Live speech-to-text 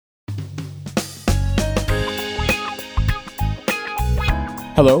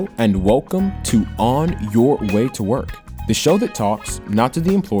Hello and welcome to On Your Way to Work, the show that talks not to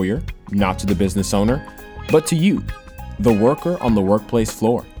the employer, not to the business owner, but to you, the worker on the workplace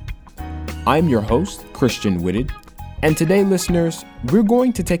floor. I'm your host, Christian Whitted, and today, listeners, we're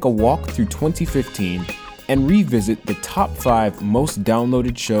going to take a walk through 2015 and revisit the top 5 most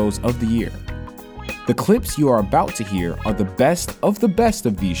downloaded shows of the year. The clips you are about to hear are the best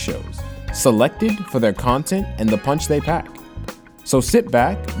of these shows, selected for their content and the punch they pack. So sit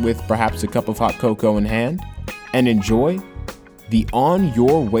back with perhaps a cup of hot cocoa in hand and enjoy the On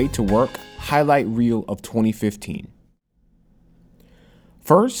Your Way to Work highlight reel of 2015.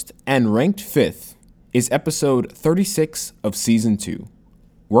 First and ranked 5th is episode 36 of season 2,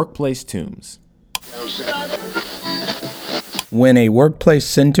 Workplace Tombs. When a workplace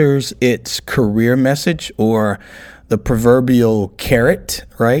centers its career message, or the proverbial carrot,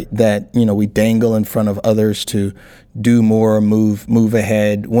 right, that, we dangle in front of others to do more, move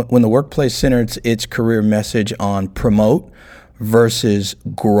ahead. When the workplace centers its career message on promote versus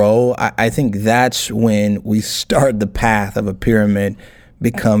grow, I think that's when we start the path of a pyramid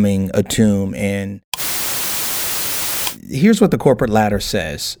becoming a tomb. And here's what the corporate ladder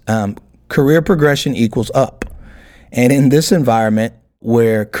says. Career progression equals up. And in this environment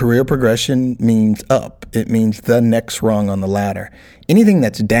where career progression means up, it means the next rung on the ladder. Anything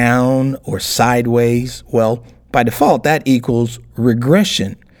that's down or sideways, well, by default, that equals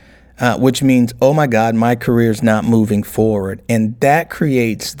regression, which means, oh my God, my career's not moving forward. And that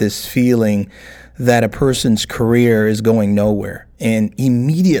creates this feeling that a person's career is going nowhere. And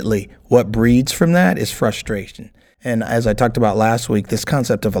immediately what breeds from that is frustration. And as I talked about last week, this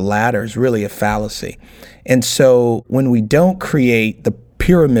concept of a ladder is really a fallacy. And so when we don't create the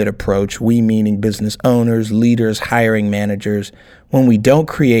pyramid approach, we meaning business owners, leaders, hiring managers, when we don't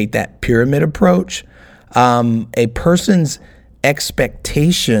create that pyramid approach, a person's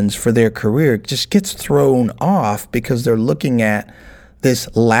expectations for their career just gets thrown off because they're looking at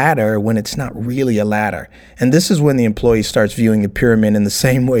this ladder when it's not really a ladder. And this is when the employee starts viewing the pyramid in the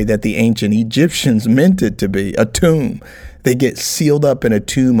same way that the ancient Egyptians meant it to be, a tomb. They get sealed up in a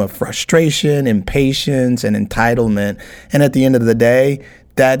tomb of frustration, impatience, and entitlement. And at the end of the day,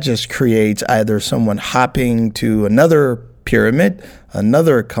 that just creates either someone hopping to another pyramid,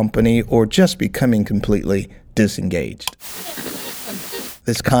 another company, or just becoming completely disengaged.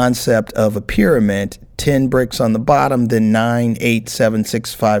 This concept of a pyramid, 10 bricks on the bottom, then 9, 8, 7,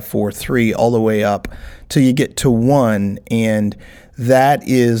 6, 5, 4, 3, all the way up till you get to 1. And that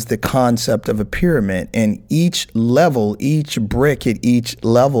is the concept of a pyramid. And each level, each brick at each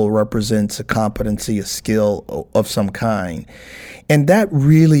level represents a competency, a skill of some kind. And that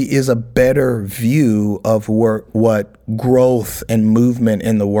really is a better view of what growth and movement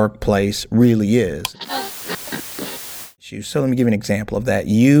in the workplace really is. So let me give you an example of that.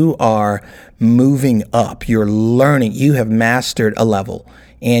 You are moving up, you're learning, you have mastered a level,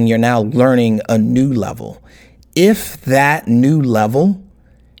 and you're now learning a new level. If that new level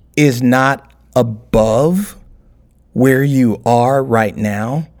is not above where you are right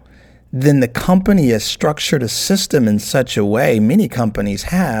now, then the company has structured a system in such a way, many companies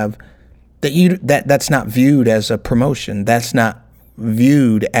have, that's not viewed as a promotion. That's not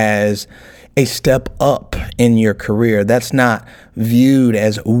viewed as a step up in your career. That's not viewed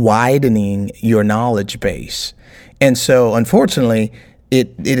as widening your knowledge base. And so, unfortunately,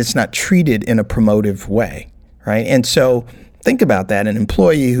 it is not treated in a promotive way, right? And so think about that. An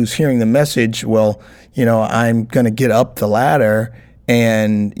employee who's hearing the message, well, I'm going to get up the ladder,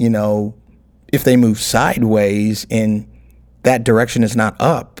 and, if they move sideways and that direction is not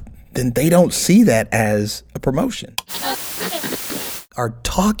up, then they don't see that as a promotion. Our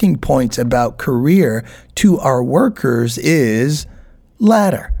talking points about career to our workers is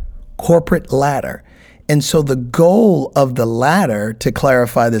ladder, corporate ladder. And so the goal of the ladder, to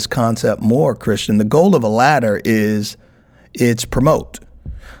clarify this concept more, Christian, the goal of a ladder is it's promote.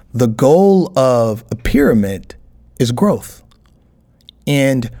 The goal of a pyramid is growth.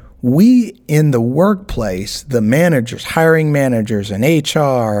 And we in the workplace, the managers, hiring managers and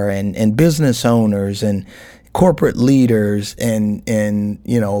HR and business owners and corporate leaders and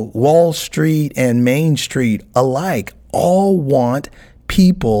Wall Street and Main Street alike all want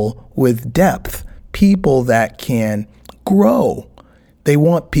people with depth, people that can grow. They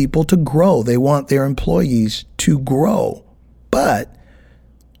want people to grow. They want their employees to grow. But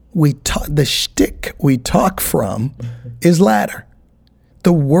the shtick we talk from is ladder.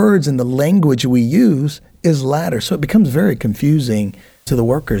 The words and the language we use is ladder. So it becomes very confusing to the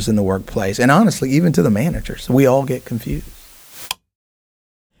workers in the workplace, and honestly, even to the managers. We all get confused.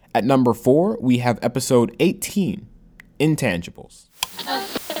 At number 4, we have episode 18, Intangibles.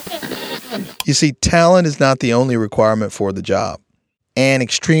 You see, talent is not the only requirement for the job. An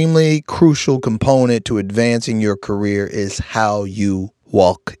extremely crucial component to advancing your career is how you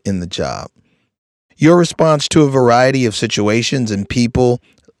walk in the job. Your response to a variety of situations and people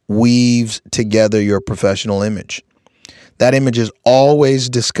weaves together your professional image. That image is always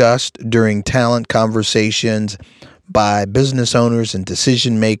discussed during talent conversations by business owners and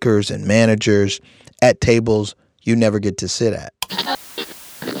decision makers and managers at tables you never get to sit at.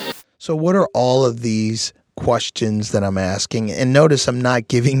 So what are all of these questions that I'm asking? And notice I'm not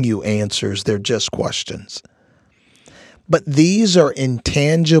giving you answers. They're just questions. But these are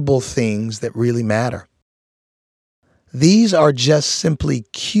intangible things that really matter. These are just simply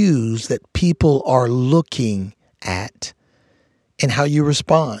cues that people are looking at and how you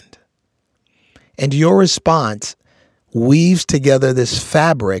respond. And your response weaves together this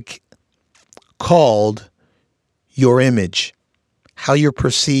fabric called your image, how you're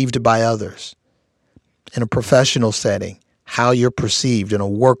perceived by others. In a professional setting, how you're perceived. In a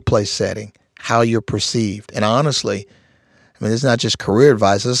workplace setting, how you're perceived. And honestly, I mean, it's not just career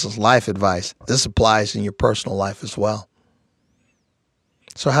advice, this is life advice. This applies in your personal life as well.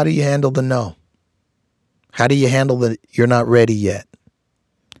 So how do you handle the no? How do you handle the you're not ready yet?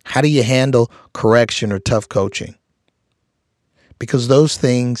 How do you handle correction or tough coaching? Because those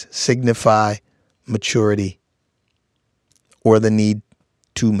things signify maturity or the need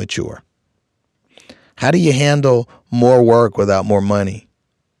to mature. How do you handle more work without more money?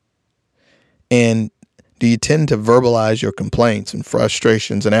 And do you tend to verbalize your complaints and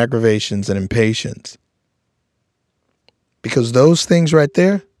frustrations and aggravations and impatience? Because those things right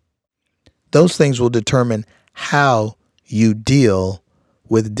there, those things will determine how you deal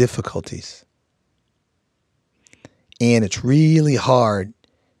with difficulties. And it's really hard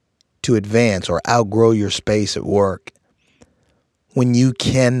to advance or outgrow your space at work when you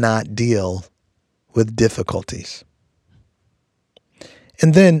cannot deal with difficulties.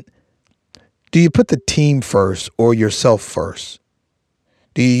 And then, do you put the team first or yourself first?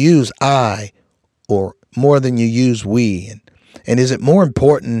 Do you use I or more than you use we? And is it more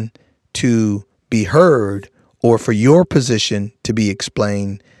important to be heard or for your position to be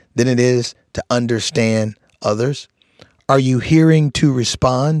explained than it is to understand others? Are you hearing to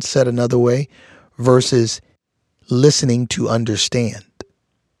respond, said another way, versus listening to understand?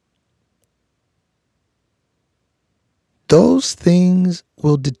 Those things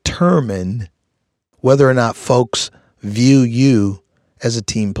will determine whether or not folks view you as a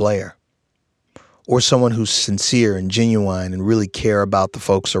team player or someone who's sincere and genuine and really care about the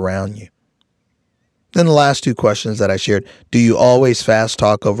folks around you. Then the last two questions that I shared, do you always fast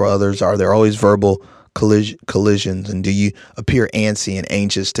talk over others? Are there always verbal collisions? And do you appear antsy and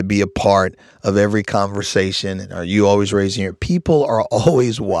anxious to be a part of every conversation? And are you always raising your... People are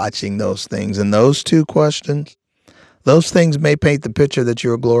always watching those things. And those two questions, those things may paint the picture that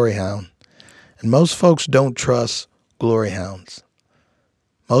you're a glory hound. And most folks don't trust glory hounds.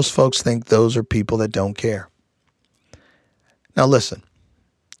 Most folks think those are people that don't care. Now listen,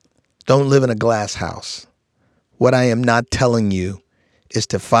 don't live in a glass house. What I am not telling you is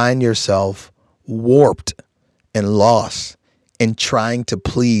to find yourself warped and lost in trying to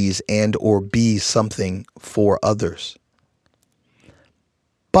please and or be something for others.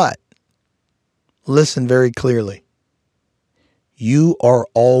 But listen very clearly. You are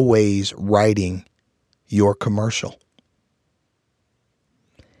always writing your commercial.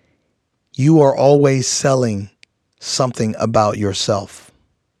 You are always selling something about yourself.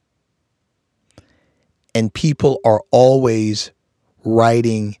 And people are always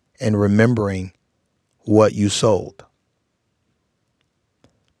writing and remembering what you sold.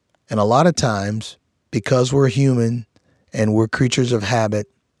 And a lot of times, because we're human and we're creatures of habit,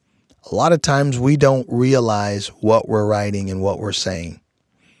 a lot of times we don't realize what we're writing and what we're saying.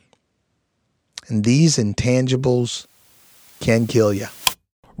 And these intangibles can kill you.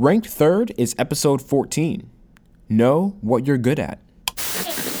 Ranked third is episode 14. Know what you're good at.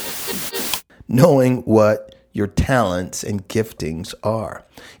 Knowing what your talents and giftings are.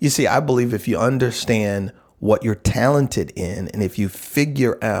 You see, I believe if you understand what you're talented in, and if you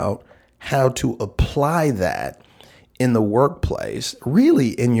figure out how to apply that in the workplace, really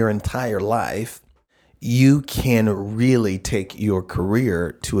in your entire life, you can really take your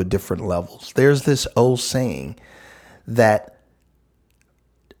career to a different level. There's this old saying that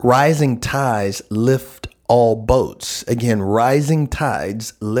rising tides lift all boats. Again, rising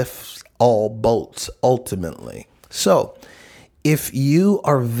tides lifts all boats ultimately. So if you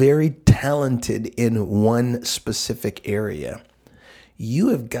are very talented in one specific area, you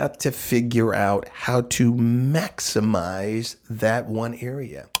have got to figure out how to maximize that one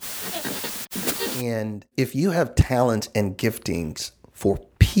area. And if you have talents and giftings for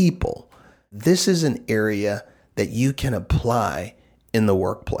people, this is an area that you can apply in the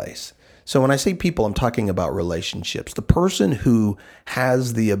workplace. So when I say people, I'm talking about relationships. The person who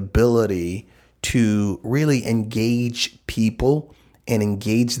has the ability to really engage people and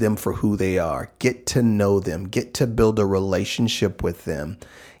engage them for who they are, get to know them, get to build a relationship with them,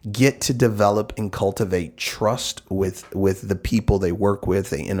 get to develop and cultivate trust with the people they work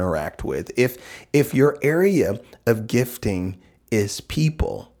with, they interact with. If your area of gifting is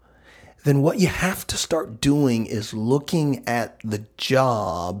people, then what you have to start doing is looking at the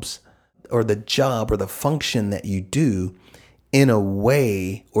jobs or the job or the function that you do in a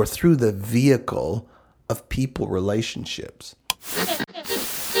way or through the vehicle of people relationships.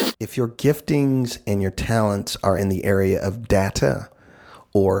 If your giftings and your talents are in the area of data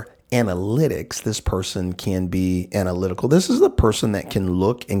or analytics, this person can be analytical. This is the person that can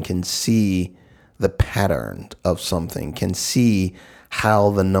look and can see the pattern of something, can see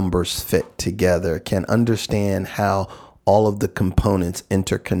how the numbers fit together, can understand how all of the components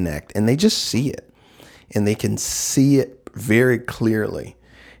interconnect, and they just see it, and they can see it very clearly.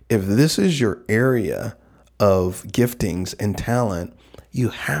 If this is your area of giftings and talent, you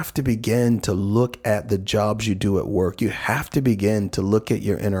have to begin to look at the jobs you do at work. You have to begin to look at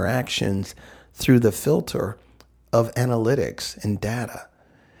your interactions through the filter of analytics and data.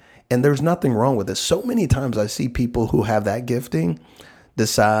 And there's nothing wrong with this. So many times I see people who have that gifting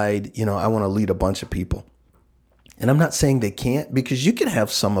decide, I want to lead a bunch of people. And I'm not saying they can't, because you can have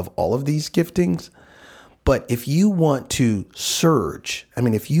some of all of these giftings. But if you want to surge,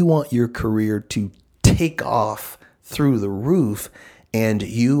 if you want your career to take off through the roof, and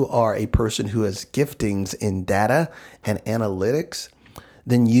you are a person who has giftings in data and analytics,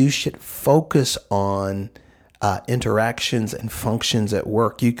 then you should focus on interactions and functions at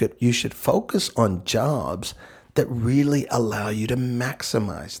work. You should focus on jobs that really allow you to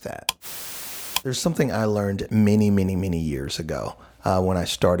maximize that. There's something I learned many, many, many years ago when I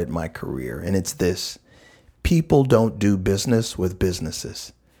started my career, and it's this: people don't do business with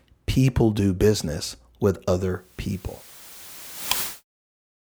businesses. People do business with other people.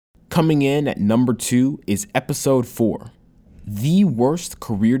 Coming in at number 2 is episode 4, The Worst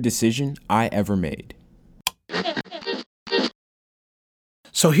Career Decision I Ever Made.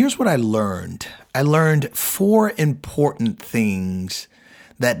 So here's what I learned. I learned 4 important things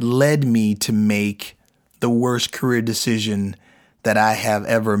that led me to make the worst career decision that I have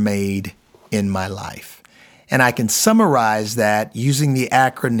ever made in my life. And I can summarize that using the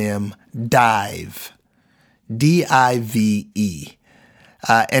acronym DIVE, D-I-V-E.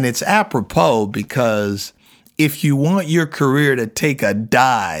 And it's apropos because if you want your career to take a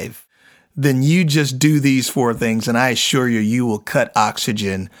dive, then you just do these 4 things, and I assure you, you will cut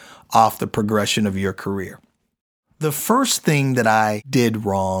oxygen off the progression of your career. The first thing that I did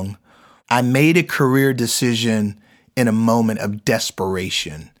wrong, I made a career decision in a moment of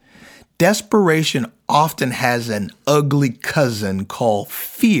desperation. Desperation often has an ugly cousin called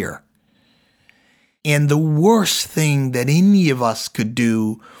fear. And the worst thing that any of us could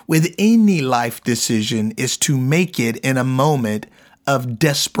do with any life decision is to make it in a moment of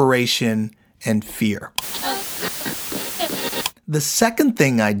desperation and fear. The second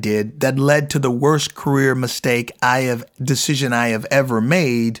thing I did that led to the worst career decision I have ever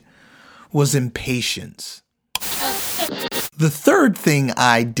made was impatience. The third thing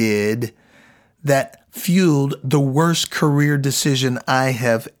I did that fueled the worst career decision I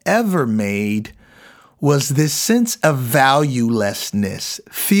have ever made was this sense of valuelessness,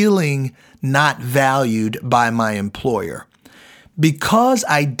 feeling not valued by my employer. Because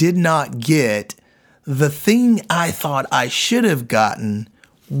I did not get the thing I thought I should have gotten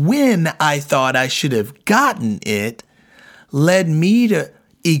when I thought I should have gotten it, led me to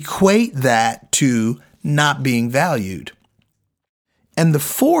equate that to not being valued. And the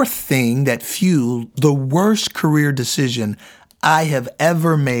fourth thing that fueled the worst career decision I have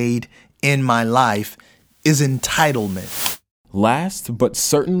ever made in my life is entitlement. Last but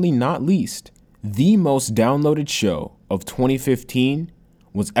certainly not least, the most downloaded show of 2015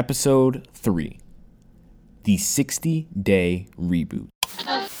 was episode 3, the 60-day reboot.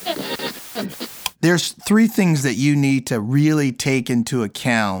 There's 3 things that you need to really take into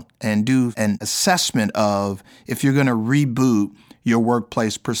account and do an assessment of if you're going to reboot your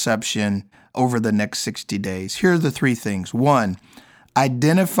workplace perception over the next 60 days. Here are the 3 things. 1,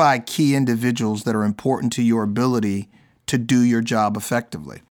 identify key individuals that are important to your ability to do your job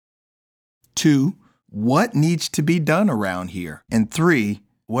effectively. 2, what needs to be done around here? And 3,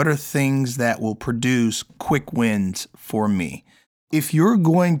 what are things that will produce quick wins for me? If you're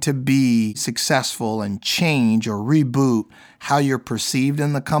going to be successful and change or reboot how you're perceived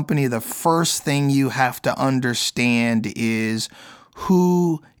in the company, the first thing you have to understand is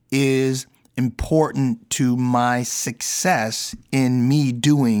who is important to my success in me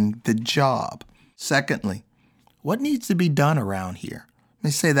doing the job. Secondly, what needs to be done around here? Let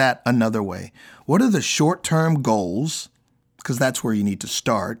me say that another way. What are the short-term goals? Because that's where you need to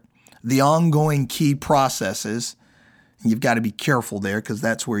start. The ongoing key processes. You've got to be careful there because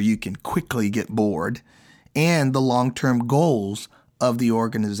that's where you can quickly get bored. And the long-term goals of the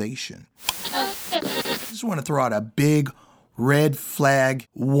organization. I just want to throw out a big red flag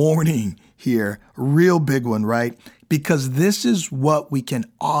warning here. Real big one, right? Because this is what we can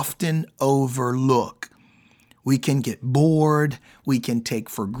often overlook. We can get bored. We can take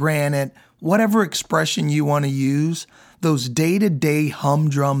for granted. Whatever expression you want to use, those day-to-day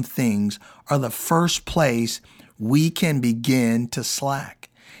humdrum things are the first place we can begin to slack.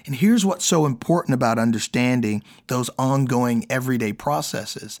 And here's what's so important about understanding those ongoing everyday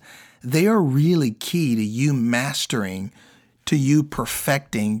processes. They are really key to you mastering, to you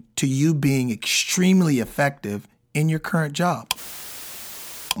perfecting, to you being extremely effective in your current job.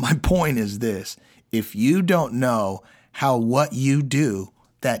 My point is this: if you don't know how what you do,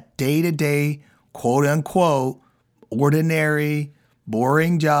 that day-to-day, quote-unquote, ordinary,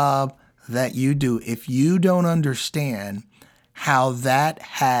 boring job that you do, if you don't understand how that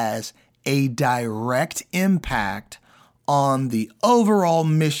has a direct impact on the overall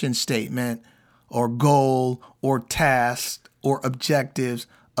mission statement or goal or task or objectives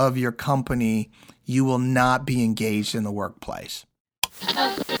of your company, you will not be engaged in the workplace.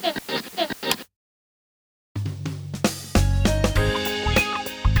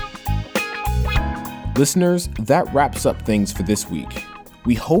 Listeners, that wraps up things for this week.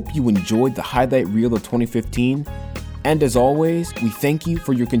 We hope you enjoyed the highlight reel of 2015, and as always, we thank you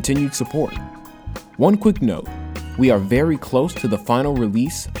for your continued support. One quick note, we are very close to the final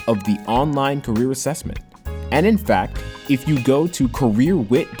release of the online career assessment. And in fact, if you go to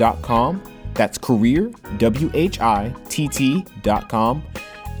careerwhitt.com, that's career, WHITT.com,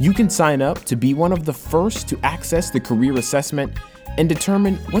 you can sign up to be one of the first to access the career assessment and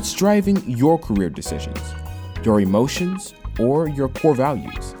determine what's driving your career decisions, your emotions, or your core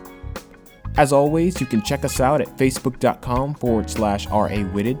values. As always, you can check us out at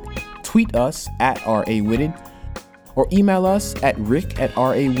facebook.com/RAWhitted, tweet us at RAWhitted, or email us at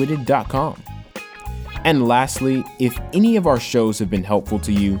rick@rawhitted.com. And lastly, if any of our shows have been helpful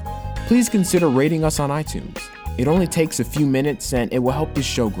to you, please consider rating us on iTunes. It only takes a few minutes and it will help this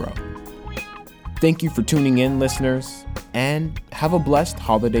show grow. Thank you for tuning in, listeners, and have a blessed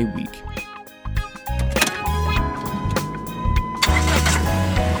holiday week.